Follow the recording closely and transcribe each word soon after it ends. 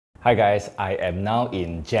Hi guys, I am now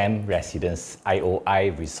in Gem Residence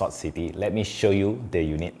IOI Resort City. Let me show you the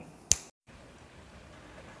unit.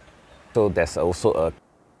 So there's also a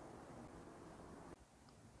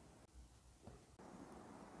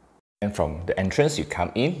and from the entrance you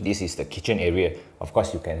come in, this is the kitchen area. Of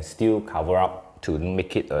course, you can still cover up to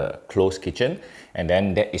make it a closed kitchen. And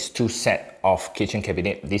then there is two sets of kitchen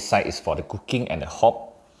cabinet. This side is for the cooking and the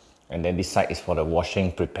hob. And then this side is for the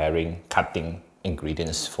washing, preparing, cutting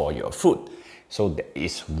ingredients for your food. So there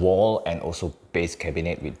is wall and also base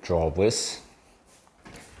cabinet with drawers.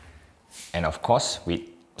 And of course, with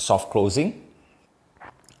soft closing.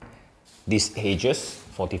 These edges,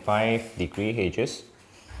 45-degree edges.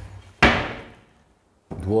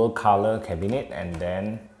 Dual color cabinet, and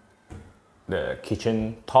then the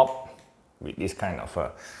kitchen top with this kind of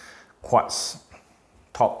a quartz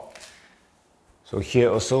top. So here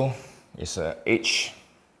also is a edge.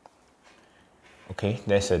 Okay,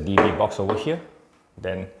 there's a DB box over here.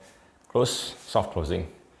 Then close, soft closing.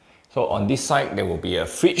 So on this side there will be a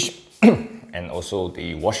fridge and also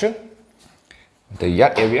the washer. The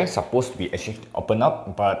yard area is supposed to be actually open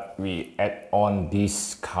up, but we add on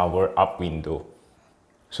this cover up window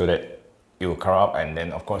so that it will cover up, and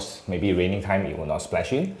then of course maybe raining time it will not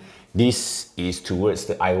splash in. This is towards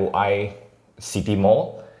the IOI City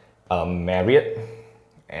Mall, Marriott,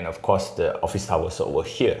 and of course the office towers over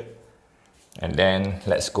here. And then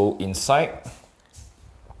let's go inside.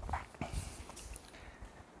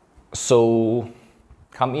 So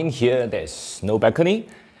come in here, there's no balcony,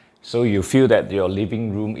 so you feel that your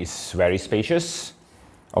living room is very spacious.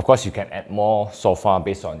 Of course you can add more sofa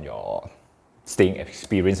based on your staying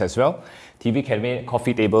experience as well. TV cabinet,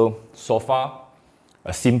 coffee table, sofa,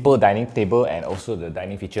 a simple dining table, and also the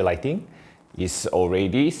dining feature lighting is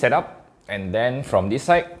already set up. And then from this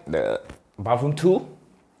side, the bathroom 2,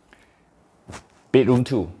 bedroom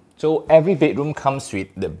 2. So every bedroom comes with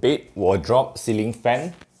the bed, wardrobe, ceiling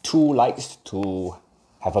fan, 2 lights to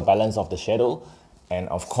have a balance of the shadow, and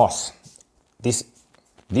of course this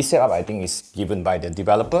setup I think is given by the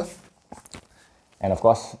developer. And of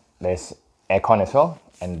course there's aircon as well,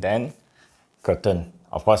 and then curtain.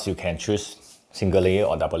 Of course you can choose single layer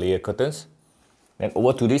or double layer curtains. Then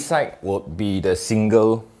over to this side would be the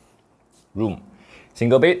single room.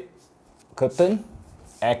 Single bed, curtain,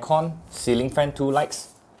 aircon, ceiling fan, 2 lights.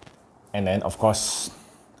 And then of course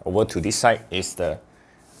over to this side is the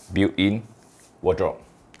built-in wardrobe.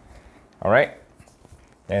 Alright,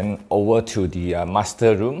 then over to the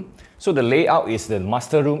master room. So the layout is the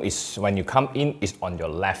master room is when you come in is on your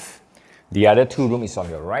left. The other 2 rooms is on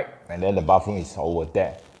your right, and then the bathroom is over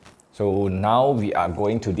there. So now we are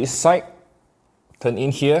going to this side. Turn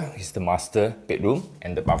in here is the master bedroom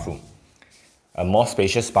and the bathroom. A more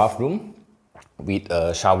spacious bathroom with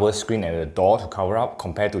a shower screen and a door to cover up.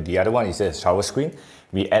 Compared to the other one, is a shower screen.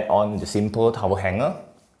 We add on the simple towel hanger,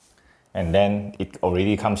 and then it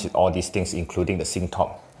already comes with all these things, including the sink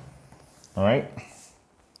top. Alright,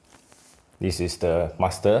 this is the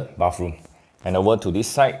master bathroom. And over to this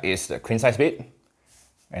side is the queen size bed.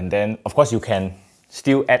 And then of course you can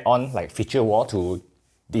still add on like feature wall to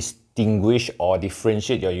distinguish or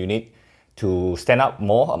differentiate your unit to stand out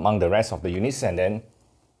more among the rest of the units. And then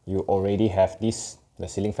you already have this, the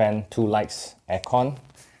ceiling fan, 2 lights, aircon.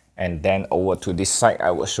 And then over to this side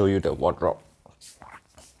I will show you the wardrobe.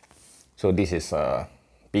 So this is a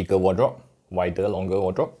bigger wardrobe, wider, longer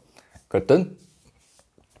wardrobe, curtain.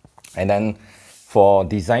 And then for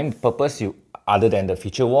design purpose, other than the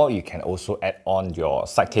feature wall, you can also add on your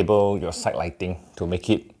side table, your side lighting to make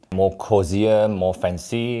it more cozier, more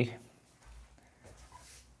fancy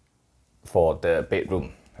for the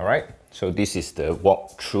bedroom. Alright, so this is the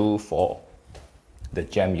walkthrough for the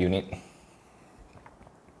Gem unit.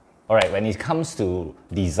 Alright, when it comes to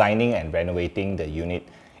designing and renovating the unit,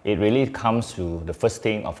 it really comes to the first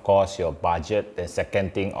thing, of course, your budget. The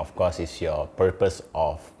second thing, of course, is your purpose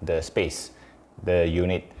of the space, the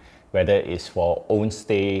unit, whether it's for own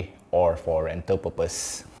stay or for rental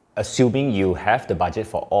purpose. Assuming you have the budget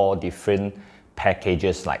for all different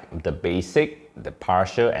packages like the basic, the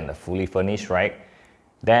partial, and the fully furnished, right?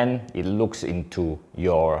 Then it looks into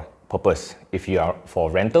your purpose. If you are for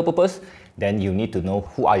rental purpose, then you need to know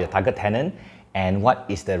who are your target tenant and what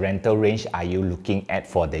is the rental range are you looking at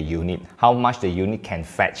for the unit, how much the unit can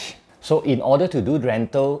fetch. So in order to do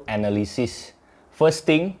rental analysis, first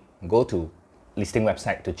thing, go to listing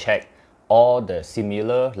website to check all the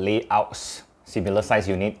similar layouts, similar size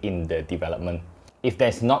unit in the development. If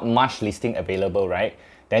there's not much listing available, right,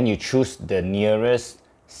 then you choose the nearest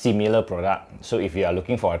similar product. So if you are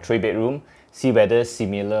looking for a 3-bedroom, see whether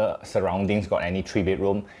similar surroundings got any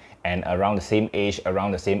 3-bedroom. and around the same age,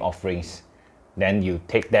 around the same offerings. Then you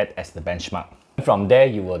take that as the benchmark. From there,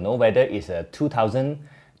 you will know whether it's a 2000,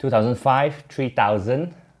 2005,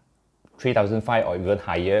 3000, 3005 or even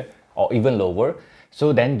higher or even lower.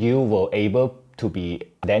 So then you will be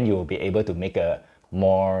able to make a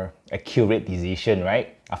more accurate decision,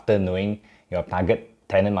 right? After knowing your target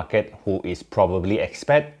tenant market, who is probably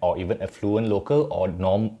expat or even affluent local or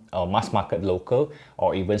mass market local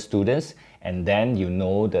or even students, and then you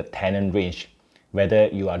know the tenant range. Whether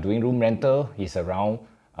you are doing room rental is around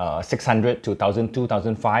 600 to 1000,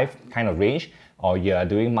 2005 kind of range, or you are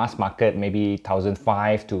doing mass market maybe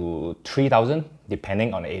 1005 to 3000,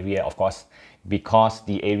 depending on the area, of course, because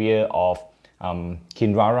the area of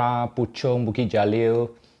Kinrara, Puchong, Bukit Jalil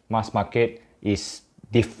mass market is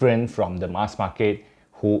different from the mass market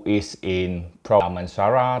who is in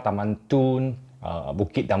Damansara, Taman Tun,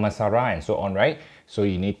 Bukit Damansara, and so on, right? So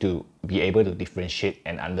you need to be able to differentiate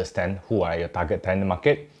and understand who are your target tenant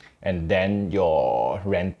market, and then your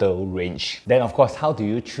rental range. Then of course, how do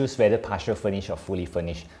you choose whether partial furnished or fully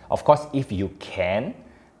furnished? Of course, if you can,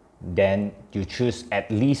 then you choose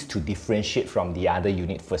at least to differentiate from the other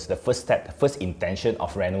unit first. The first step, the first intention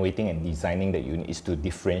of renovating and designing the unit is to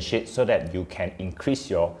differentiate so that you can increase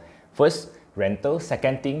your first rental.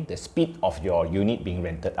 Second thing, the speed of your unit being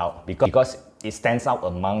rented out, because it stands out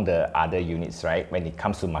among the other units, right? When it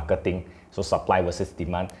comes to marketing, so supply versus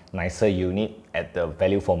demand, nicer unit at the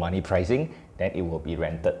value for money pricing, then it will be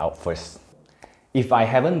rented out first. If I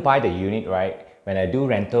haven't buy the unit, right, when I do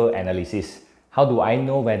rental analysis, how do I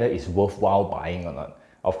know whether it's worthwhile buying or not?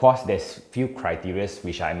 Of course, there's few criteria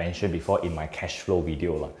which I mentioned before in my cash flow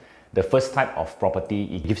video. The first type of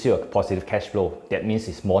property, it gives you a positive cash flow. That means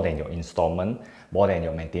it's more than your installment, more than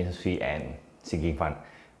your maintenance fee and sinking fund.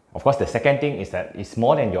 Of course, the second thing is that it's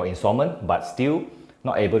more than your installment, but still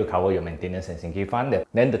not able to cover your maintenance and sinking fund.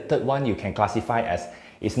 Then the third one you can classify as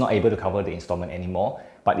it's not able to cover the installment anymore,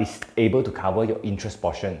 but it's able to cover your interest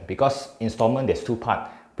portion, because installment, there's two parts: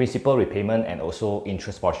 principal repayment and also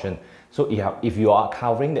interest portion. So if you are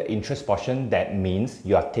covering the interest portion, that means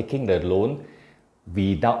you are taking the loan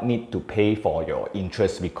without need to pay for your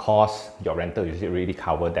interest, because your rental usually already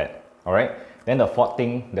cover that. All right. Then the fourth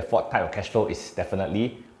type of cash flow is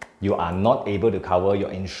definitely you are not able to cover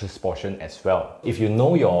your interest portion as well. If you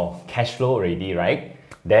know your cash flow already, right,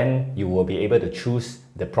 then you will be able to choose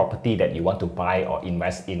the property that you want to buy or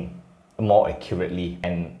invest in more accurately,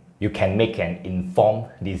 and you can make an informed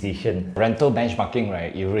decision. Rental benchmarking,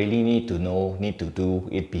 right, you really need to do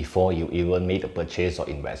it before you even make a purchase or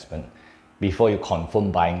investment, before you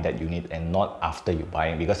confirm buying that unit, and not after you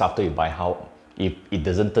buy. Because after you buy, if it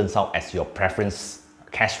doesn't turn out as your preference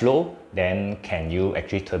cash flow, then can you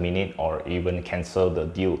actually terminate or even cancel the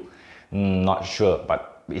deal? Not sure,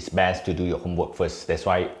 but it's best to do your homework first. That's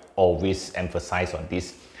why I always emphasize on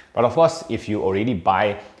this. But of course, if you already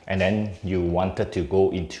buy and then you wanted to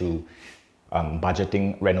go into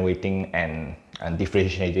budgeting, renovating and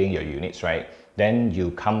differentiating your units, right, then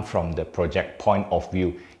you come from the project point of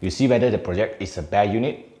view. You see whether the project is a bare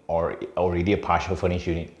unit or already a partial furnished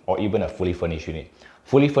unit or even a fully furnished unit.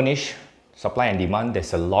 Fully furnished, supply and demand,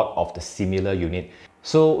 there's a lot of the similar unit.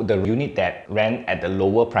 So the unit that rent at the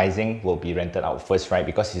lower pricing will be rented out first, right,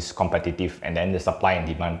 because it's competitive, and then the supply and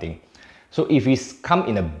demand thing. So if it's come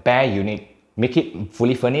in a bare unit, make it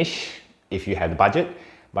fully furnished if you have the budget.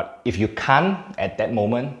 But if you can't at that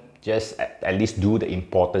moment, just at least do the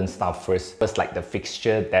important stuff first. First, like the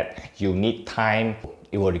fixture that you need time,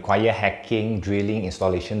 it will require hacking, drilling,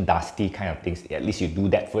 installation, dusty kind of things. At least you do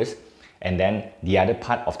that first. And then the other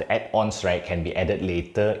part of the add-ons, right, can be added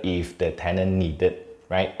later if the tenant needed,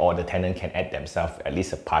 right? Or the tenant can add themselves, at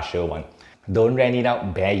least a partial one. Don't rent it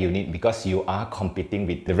out bare unit, because you are competing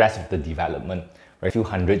with the rest of the development. Right? A few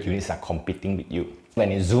hundred units are competing with you.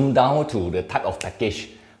 When you zoom down to the type of package,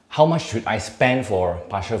 how much should I spend for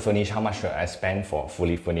partial furnished? How much should I spend for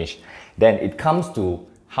fully furnished? Then it comes to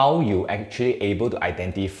how you actually able to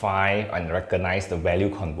identify and recognize the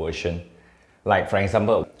value conversion. Like for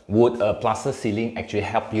example, would a plaster ceiling actually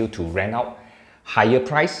help you to rent out higher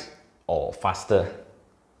price or faster?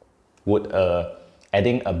 Would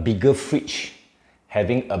adding a bigger fridge,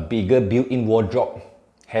 having a bigger built-in wardrobe,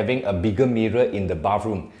 having a bigger mirror in the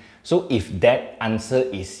bathroom? So if that answer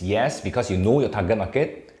is yes, because you know your target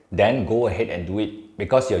market, then go ahead and do it,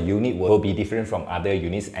 because your unit will be different from other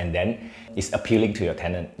units, and then it's appealing to your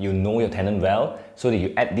tenant. You know your tenant well, so that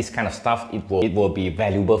you add this kind of stuff, it will be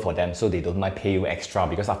valuable for them, so they don't mind pay you extra,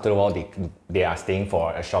 because after a while they are staying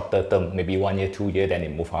for a shorter term, maybe 1 year, 2 years, then they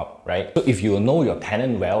move out, right? So if you know your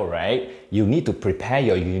tenant well, right, you need to prepare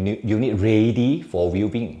your unit ready for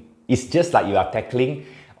viewing. It's just like you are tackling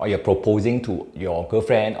or you're proposing to your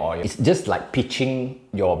girlfriend, or it's just like pitching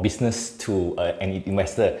your business to an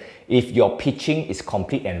investor. If your pitching is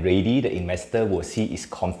complete and ready, the investor will see is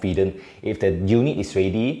confident. If the unit is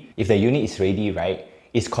ready, right,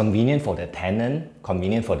 it's convenient for the tenant,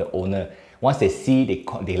 convenient for the owner. Once they see,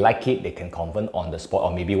 they like it, they can convert on the spot,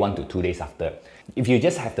 or maybe 1 to 2 days after. If you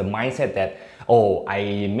just have the mindset that, oh,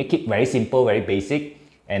 I make it very simple, very basic,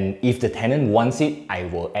 and if the tenant wants it, I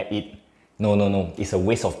will add it. No, it's a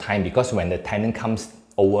waste of time, because when the tenant comes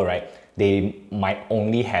over, right, they might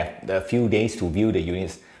only have a few days to view the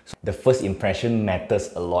units. So the first impression matters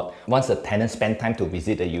a lot. Once the tenant spend time to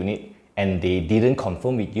visit the unit and they didn't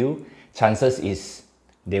confirm with you, chances is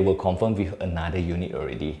they will confirm with another unit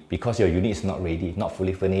already, because your unit is not ready, not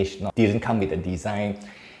fully furnished, didn't come with a design,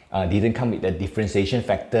 didn't come with a differentiation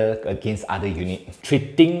factor against other units.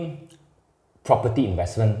 Treating property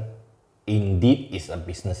investment indeed is a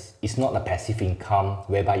business. It's not a passive income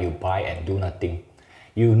whereby you buy and do nothing.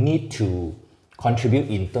 You need to contribute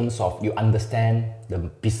in terms of you understand the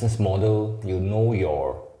business model, you know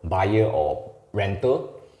your buyer or renter,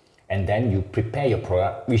 and then you prepare your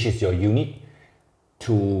product, which is your unit,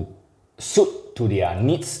 to suit to their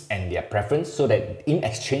needs and their preference, so that in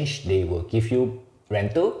exchange they will give you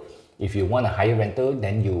rental. If you want a higher rental,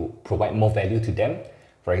 then you provide more value to them.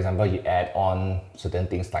 For example, you add on certain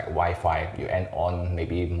things like Wi-Fi, you add on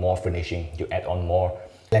maybe more furnishing, you add on more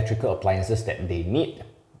electrical appliances that they need,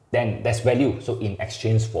 then that's value. So in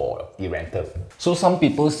exchange for the rental. So some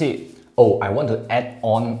people say, oh, I want to add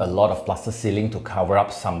on a lot of plaster ceiling to cover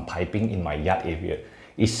up some piping in my yard area.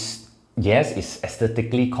 Yes, it's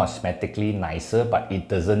aesthetically, cosmetically nicer, but it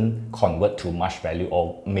doesn't convert to much value,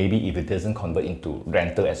 or maybe if it doesn't convert into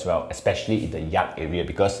rental as well, especially in the yard area,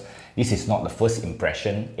 because this is not the first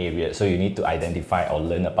impression area. So you need to identify or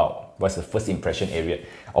learn about what's the first impression area.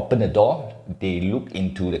 Open the door, they look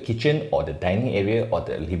into the kitchen or the dining area or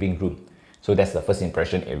the living room. So that's the first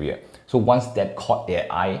impression area. So once that caught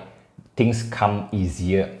their eye, things come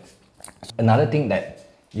easier. Another thing that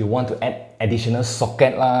you want to add additional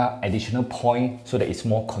socket additional point, so that it's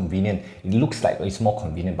more convenient. It looks like it's more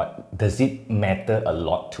convenient, but does it matter a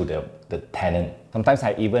lot to the tenant? Sometimes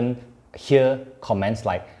I even hear comments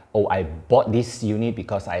like, oh, I bought this unit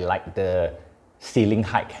because I like the ceiling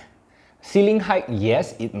height. Ceiling height,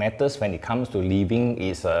 yes, it matters when it comes to living.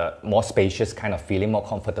 Is a more spacious kind of feeling, more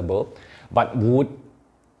comfortable, but wood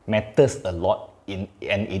matters a lot and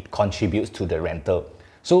it contributes to the rental.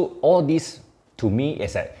 So all this to me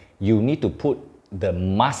is that you need to put the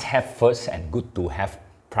must-have first and good-to-have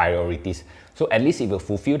priorities. So at least if you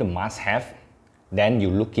fulfill the must-have, then you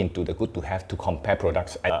look into the good-to-have to compare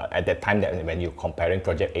products at that time that when you're comparing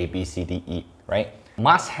project A, B, C, D, E, right?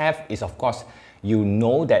 Must-have is, of course, you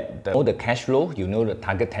know that the cash flow, you know the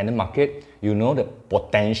target tenant market, you know the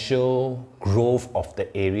potential growth of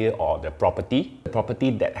the area or the property. The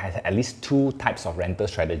property that has at least 2 types of rental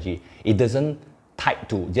strategy. It doesn't tied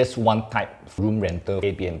to just one type, room rental,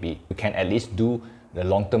 Airbnb. You can at least do the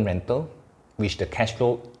long-term rental, which the cash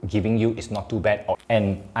flow giving you is not too bad.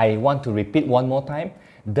 And I want to repeat one more time,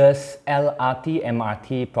 does LRT,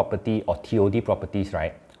 MRT property or TOD properties,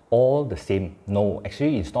 right, all the same? No,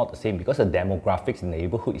 actually it's not the same, because the demographics in the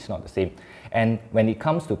neighborhood is not the same. And when it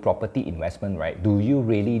comes to property investment, right, do you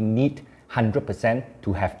really need 100%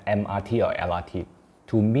 to have MRT or LRT?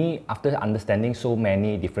 To me, after understanding so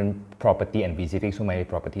many different property and visiting so many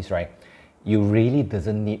properties, right, you really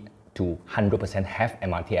doesn't need to 100% have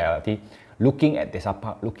MRT, LRT. Looking at Desa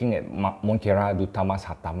Park, looking at Monkera, Dutamas,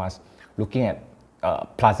 Hatamas, looking at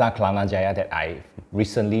Plaza Putrajaya that I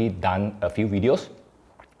recently done a few videos,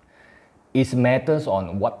 it matters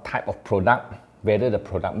on what type of product, whether the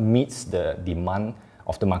product meets the demand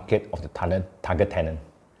of the market of the target tenant.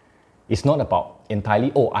 It's not about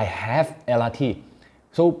entirely, oh, I have LRT.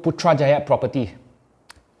 So Putrajaya property,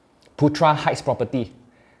 Putra Heights property,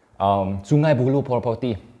 Sungai Buloh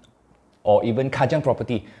property, or even Kajang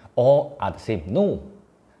property, all are the same. No,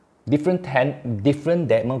 different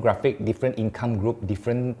demographic, different income group,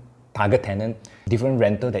 different target tenant, different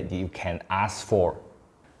rental that you can ask for.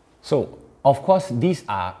 So of course, these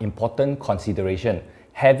are important consideration.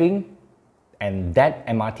 Having and that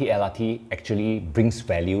MRT, LRT actually brings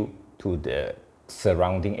value to the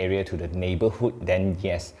surrounding area, to the neighborhood, then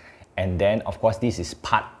yes. And then of course this is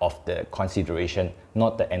part of the consideration,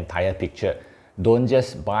 not the entire picture. Don't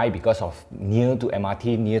just buy because of near to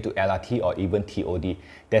MRT, near to LRT, or even TOD.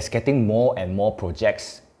 There's getting more and more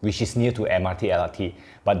projects which is near to MRT, LRT,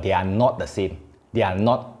 but they are not the same. They are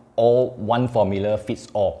not all one formula fits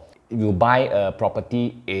all. If you buy a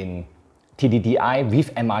property in TDDI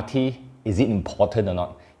with MRT, is it important or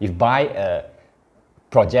not? If you buy a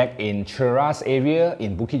project in Cheras area,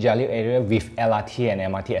 in Bukit Jalil area with LRT and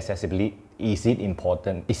MRT accessibility, is it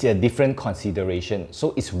important? It's a different consideration.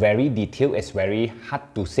 So it's very detailed, it's very hard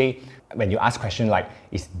to say when you ask questions like,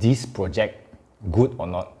 is this project good or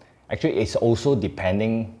not? Actually, it's also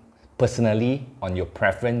depending personally on your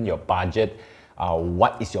preference, your budget,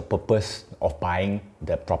 what is your purpose of buying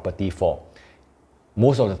the property for.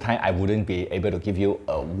 Most of the time, I wouldn't be able to give you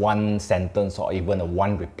a one sentence or even a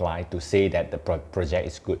one reply to say that the project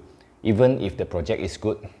is good. Even if the project is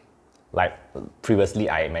good, like previously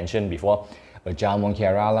I mentioned before, Jalan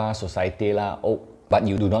Kiara la, Society la, but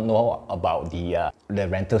you do not know about the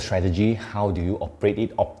rental strategy, how do you operate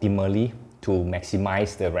it optimally to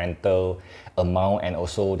maximize the rental amount and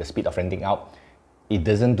also the speed of renting out, it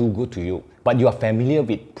doesn't do good to you. But you are familiar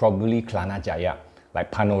with probably Putrajaya, like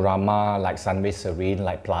Panorama, like Sunway Serene,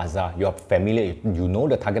 like Plaza. You are familiar, you know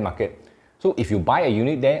the target market. So if you buy a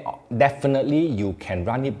unit there, definitely you can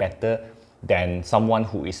run it better than someone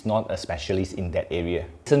who is not a specialist in that area.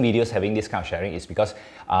 Recent videos having this kind of sharing is because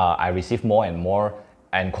I receive more and more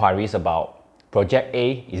inquiries about project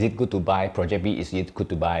A, is it good to buy? Project B, is it good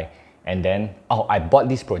to buy? And then, oh, I bought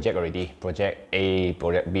this project already. Project A,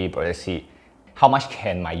 project B, project C. How much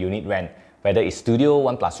can my unit rent? Whether it's studio,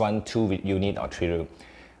 1+1, 2 with unit or 3 room.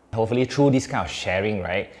 Hopefully through this kind of sharing,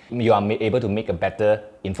 right, you are able to make a better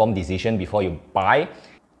informed decision before you buy,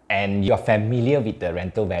 and you're familiar with the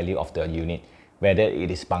rental value of the unit, whether it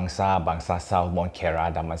is Bangsa, Bangsa South, Mont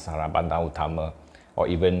Kiara, Damansara, Bandar Utama, or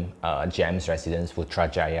even GEM's residence,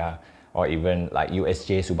 Putrajaya, or even like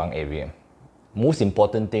USJ Subang area. Most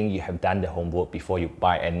important thing, you have done the homework before you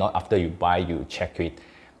buy, and not after you buy, you check with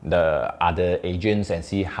the other agents and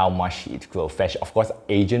see how much it will fetch. Of course,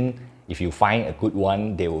 agent, if you find a good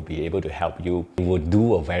one, they will be able to help you. It will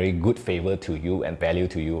do a very good favor to you and value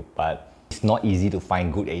to you, but it's not easy to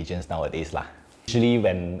find good agents nowadays lah. Usually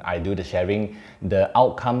when I do the sharing, the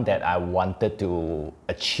outcome that I wanted to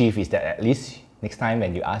achieve is that at least next time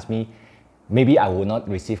when you ask me, maybe I will not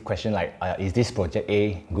receive question like, is this project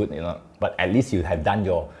A good, you know, but at least you have done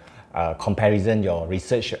your comparison, your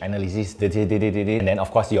research, your analysis, and then of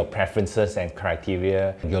course your preferences and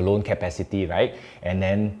criteria, your loan capacity, right? And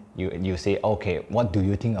then you say, okay, what do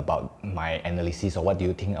you think about my analysis, or what do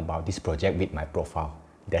you think about this project with my profile?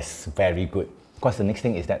 That's very good. Of course, the next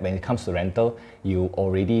thing is that when it comes to rental, you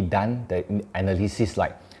already done the analysis,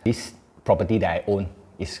 like this property that I own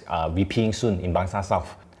is VPing soon in Bangsa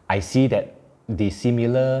South. I see that the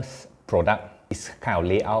similar product is kind of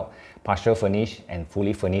layout, partial furnished and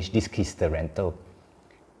fully furnished. This is the rental.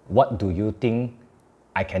 What do you think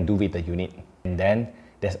I can do with the unit? And then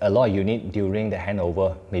there's a lot of unit during the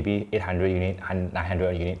handover, maybe 800 unit,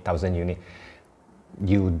 900 unit, 1000 unit.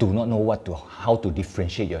 You do not know how to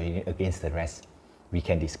differentiate your unit against the rest. We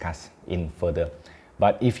can discuss in further.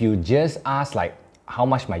 But if you just ask like, how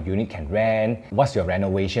much my unit can rent, what's your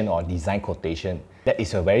renovation or design quotation, that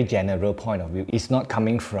is a very general point of view. It's not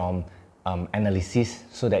coming from analysis,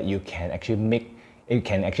 so that you can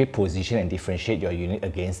actually position and differentiate your unit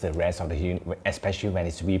against the rest of the unit, especially when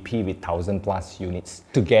it's VP with 1000+ units.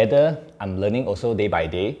 Together, I'm learning also day by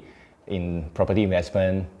day in property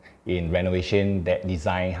investment, in renovation, that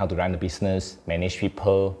design, how to run the business, manage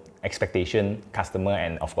people, expectation, customer,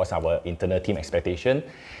 and of course our internal team expectation.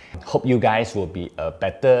 Hope you guys will be a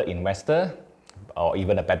better investor, or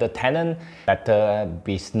even a better tenant, better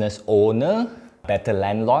business owner, better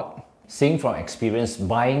landlord. Seeing from experience,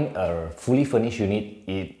 buying a fully furnished unit,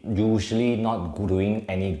 it usually not doing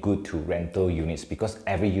any good to rental units because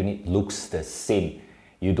every unit looks the same.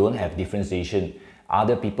 You don't have differentiation.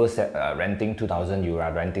 Other people said renting 2000, you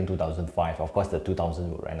are renting 2005. Of course, the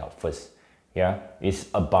 2000 will rent out first. Yeah, it's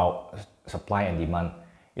about supply and demand.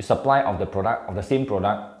 You supply of the product, of the same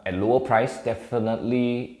product at lower price,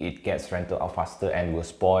 definitely it gets rented out faster and will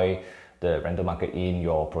spoil the rental market in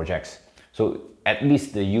your projects. So at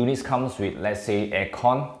least the units comes with, let's say,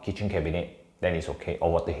 aircon, kitchen cabinet, then it's okay,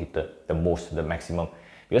 or water heater, the maximum.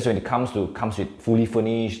 Because when it comes with fully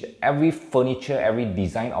furnished, every furniture, every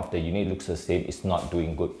design of the unit looks the same, it's not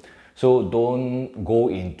doing good. So don't go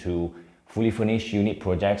into fully furnished unit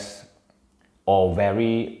projects or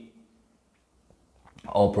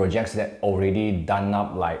projects that already done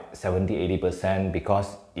up like 70-80%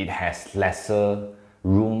 because it has lesser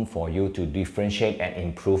room for you to differentiate and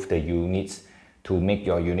improve the units to make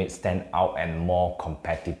your unit stand out and more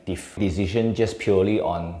competitive. Decision just purely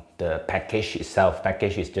on the package itself.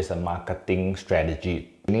 Package is just a marketing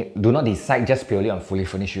strategy. Do not decide just purely on fully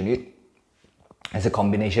furnished unit. As a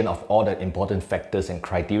combination of all the important factors and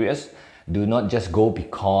criteria. Do not just go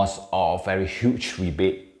because of very huge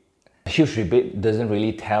rebate. A huge rebate doesn't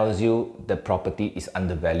really tell you the property is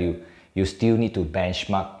undervalued. You still need to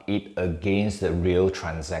benchmark it against the real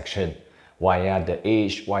transaction via the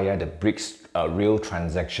age, via the bricks, real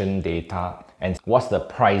transaction data, and what's the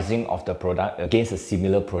pricing of the product against the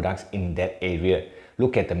similar products in that area.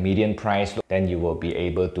 Look at the median price, then you will be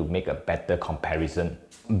able to make a better comparison.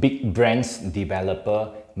 Big brands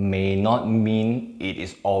developer may not mean it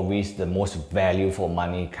is always the most value for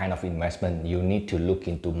money kind of investment. You need to look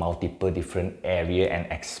into multiple different areas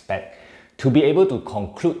and expect to be able to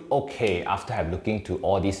conclude, okay, after I've looked into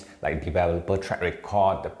all this like developer track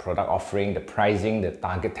record, the product offering, the pricing, the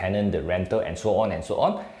target tenant, the rental, and so on and so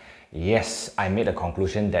on. Yes, I made a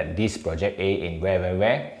conclusion that this project A in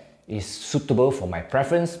where is suitable for my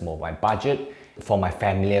preference, for my budget, for my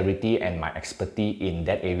familiarity and my expertise in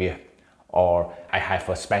that area. Or I have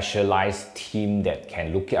a specialized team that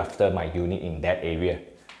can look after my unit in that area.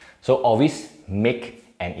 So always make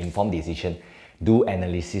an informed decision. Do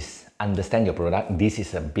analysis, understand your product. This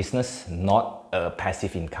is a business, not a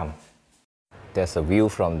passive income. There's a view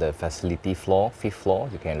from the facility floor, 5th floor.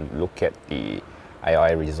 You can look at the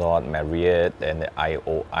IOI Resort, Marriott, and the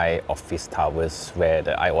IOI Office Towers, where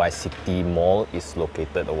the IOI City Mall is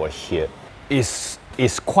located over here.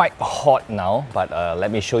 It's quite hot now, but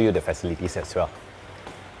let me show you the facilities as well.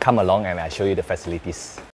 Come along and I'll show you the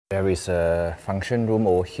facilities. There is a function room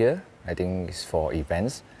over here. I think it's for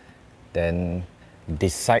events. Then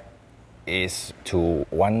this side is to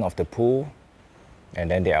one of the pool,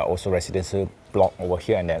 and then there are also residential block over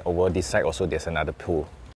here, and then over this side also there's another pool.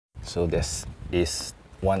 So this is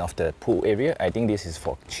one of the pool area. I think this is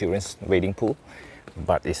for children's wading pool,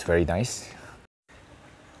 but it's very nice.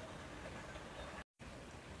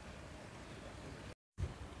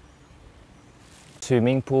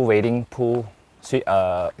 Swimming pool, wading pool,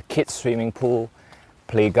 kids swimming pool,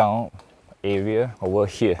 playground area over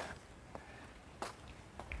here.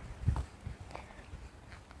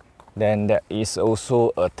 Then there is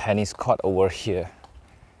also a tennis court over here.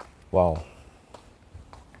 Wow.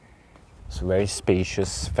 It's a very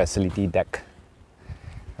spacious facility deck.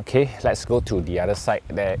 Okay, let's go to the other side.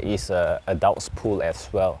 There is a adults pool as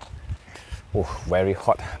well. Oh, very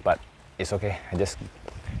hot, but it's okay. I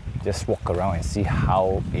just walk around and see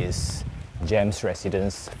how is GEM's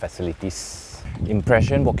residence facilities.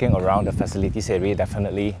 Impression walking around the facilities area,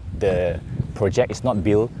 definitely the project is not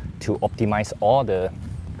built to optimize all the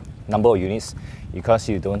number of units, because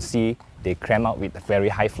you don't see they cram out with very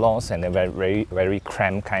high floors and a very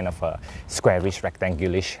cramped kind of a squarish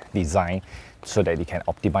rectangular design, so that you can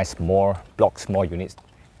optimize more blocks, more units.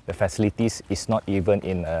 The facilities is not even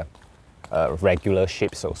in a regular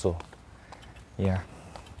shapes also. Yeah,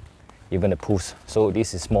 even the pools. So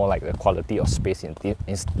this is more like the quality of space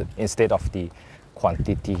instead of the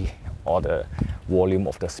quantity or the volume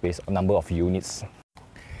of the space or number of units.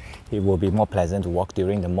 It will be more pleasant to walk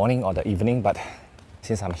during the morning or the evening, but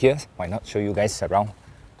since I'm here, why not show you guys around.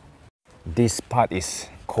 This part is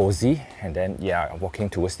cozy, and then yeah, walking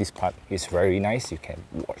towards this part is very nice. You can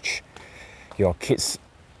watch your kids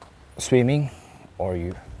swimming, or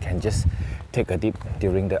you can just take a dip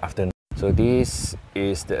during the afternoon. So this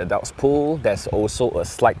is the adults pool. There's also a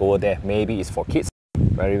slide over there, maybe it's for kids.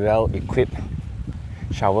 Very well equipped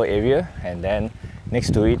shower area, and then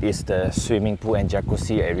next to it is the swimming pool and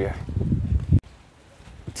jacuzzi area.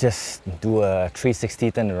 Just do a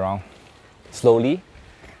 360 turn around slowly.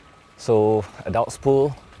 So adults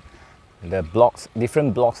pool, the blocks,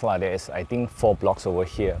 different blocks lah. There's I think 4 blocks over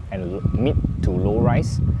here, and mid to low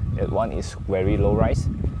rise. That one is very low rise.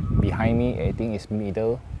 Behind me, I think is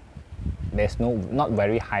middle. There's not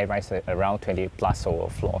very high rise, around 20 plus over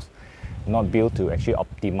floors. Not built to actually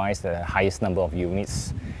optimize the highest number of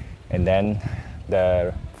units. And then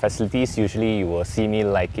the facilities, usually you will see me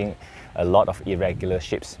liking a lot of irregular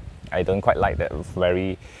shapes. I don't quite like that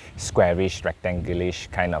very squarish, rectangular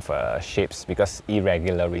kind of shapes, because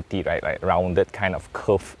irregularity, right, like rounded kind of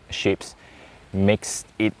curved shapes makes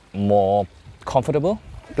it more comfortable,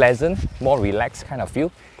 pleasant, more relaxed kind of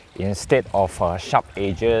feel, instead of sharp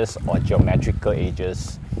edges or geometrical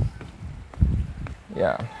edges.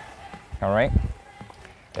 Yeah, all right.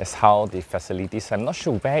 That's how the facilities. I'm not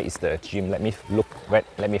sure where is the gym. Let me look.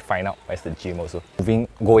 Let me find out where's the gym also.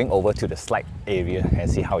 Going over to the slide area and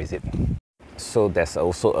see how is it. So there's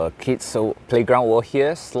also a kids playground over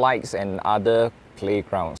here, slides and other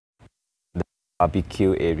playgrounds. The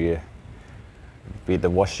barbecue area with the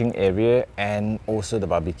washing area and also the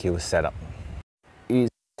barbecue setup. It's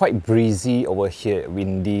quite breezy over here,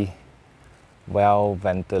 windy, well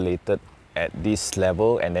ventilated at this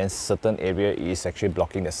level, and then certain area is actually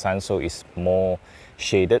blocking the sun, so it's more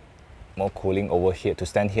shaded. more cooling over here to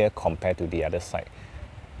stand here compared to the other side.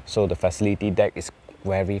 So the facility deck is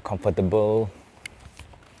very comfortable.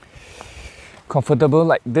 Comfortable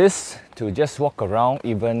like this to just walk around,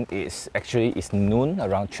 even it's noon,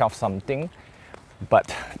 around 12 something,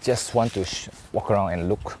 but just want to walk around and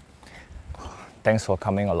look. Thanks for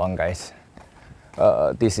coming along, guys.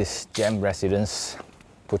 This is Gem Residence,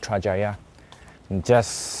 Putrajaya,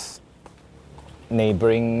 just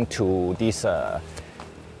neighboring to this, I'll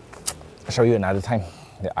show you another time,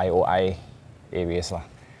 the IOI areas.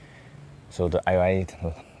 So the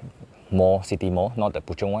IOI Mall, City Mall, not the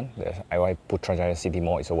Puchong one, the IOI Putrajaya City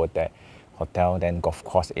Mall is over there. Hotel, then golf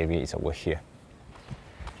course area is over here.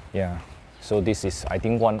 Yeah, so this is, I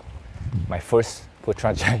think, my first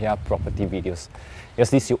Putrajaya property videos. Because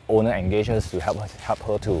this owner engages to help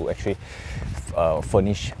her to actually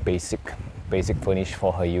furnish basic furnish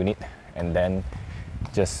for her unit, and then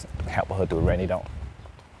just help her to rent it out.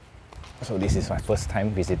 So this is my first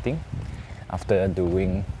time visiting after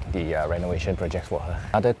doing the renovation project for her.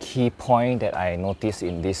 Another key point that I noticed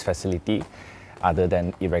in this facility, other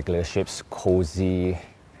than irregular shapes, cozy,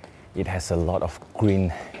 it has a lot of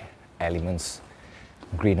green elements,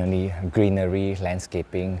 greenery,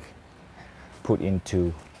 landscaping put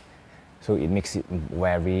into, so it makes it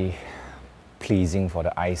very pleasing for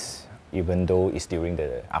the eyes, even though it's during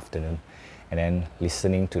the afternoon. And then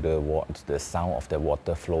listening to the sound of the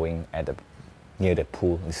water flowing near the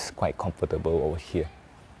pool is quite comfortable over here.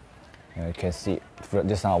 And you can see,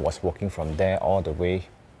 just now I was walking from there all the way.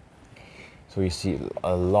 So you see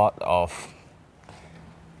a lot of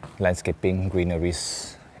landscaping,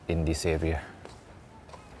 greeneries in this area.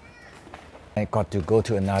 I got to go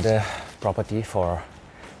to another property for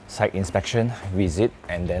site inspection, visit,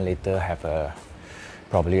 and then later have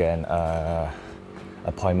probably an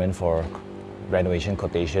appointment for renovation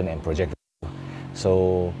quotation and project.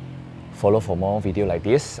 So follow for more video like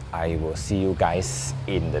this. I will see you guys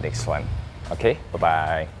in the next one. Okay,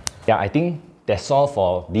 bye-bye. Yeah, I think that's all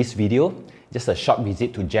for this video. Just a short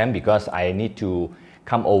visit to Gem because I need to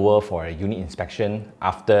come over for a unit inspection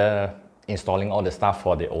after installing all the stuff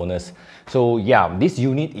for the owners. So yeah, this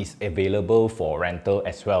unit is available for rental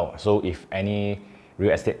as well. So if any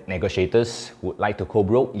real estate negotiators would like to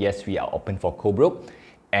co-broke, yes, we are open for co-broke.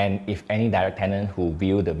 And if any direct tenant who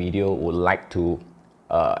view the video would like to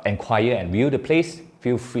inquire and view the place,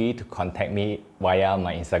 feel free to contact me via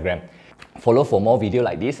my Instagram. Follow for more video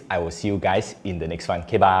like this. I will see you guys in the next one.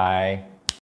 Okay, bye.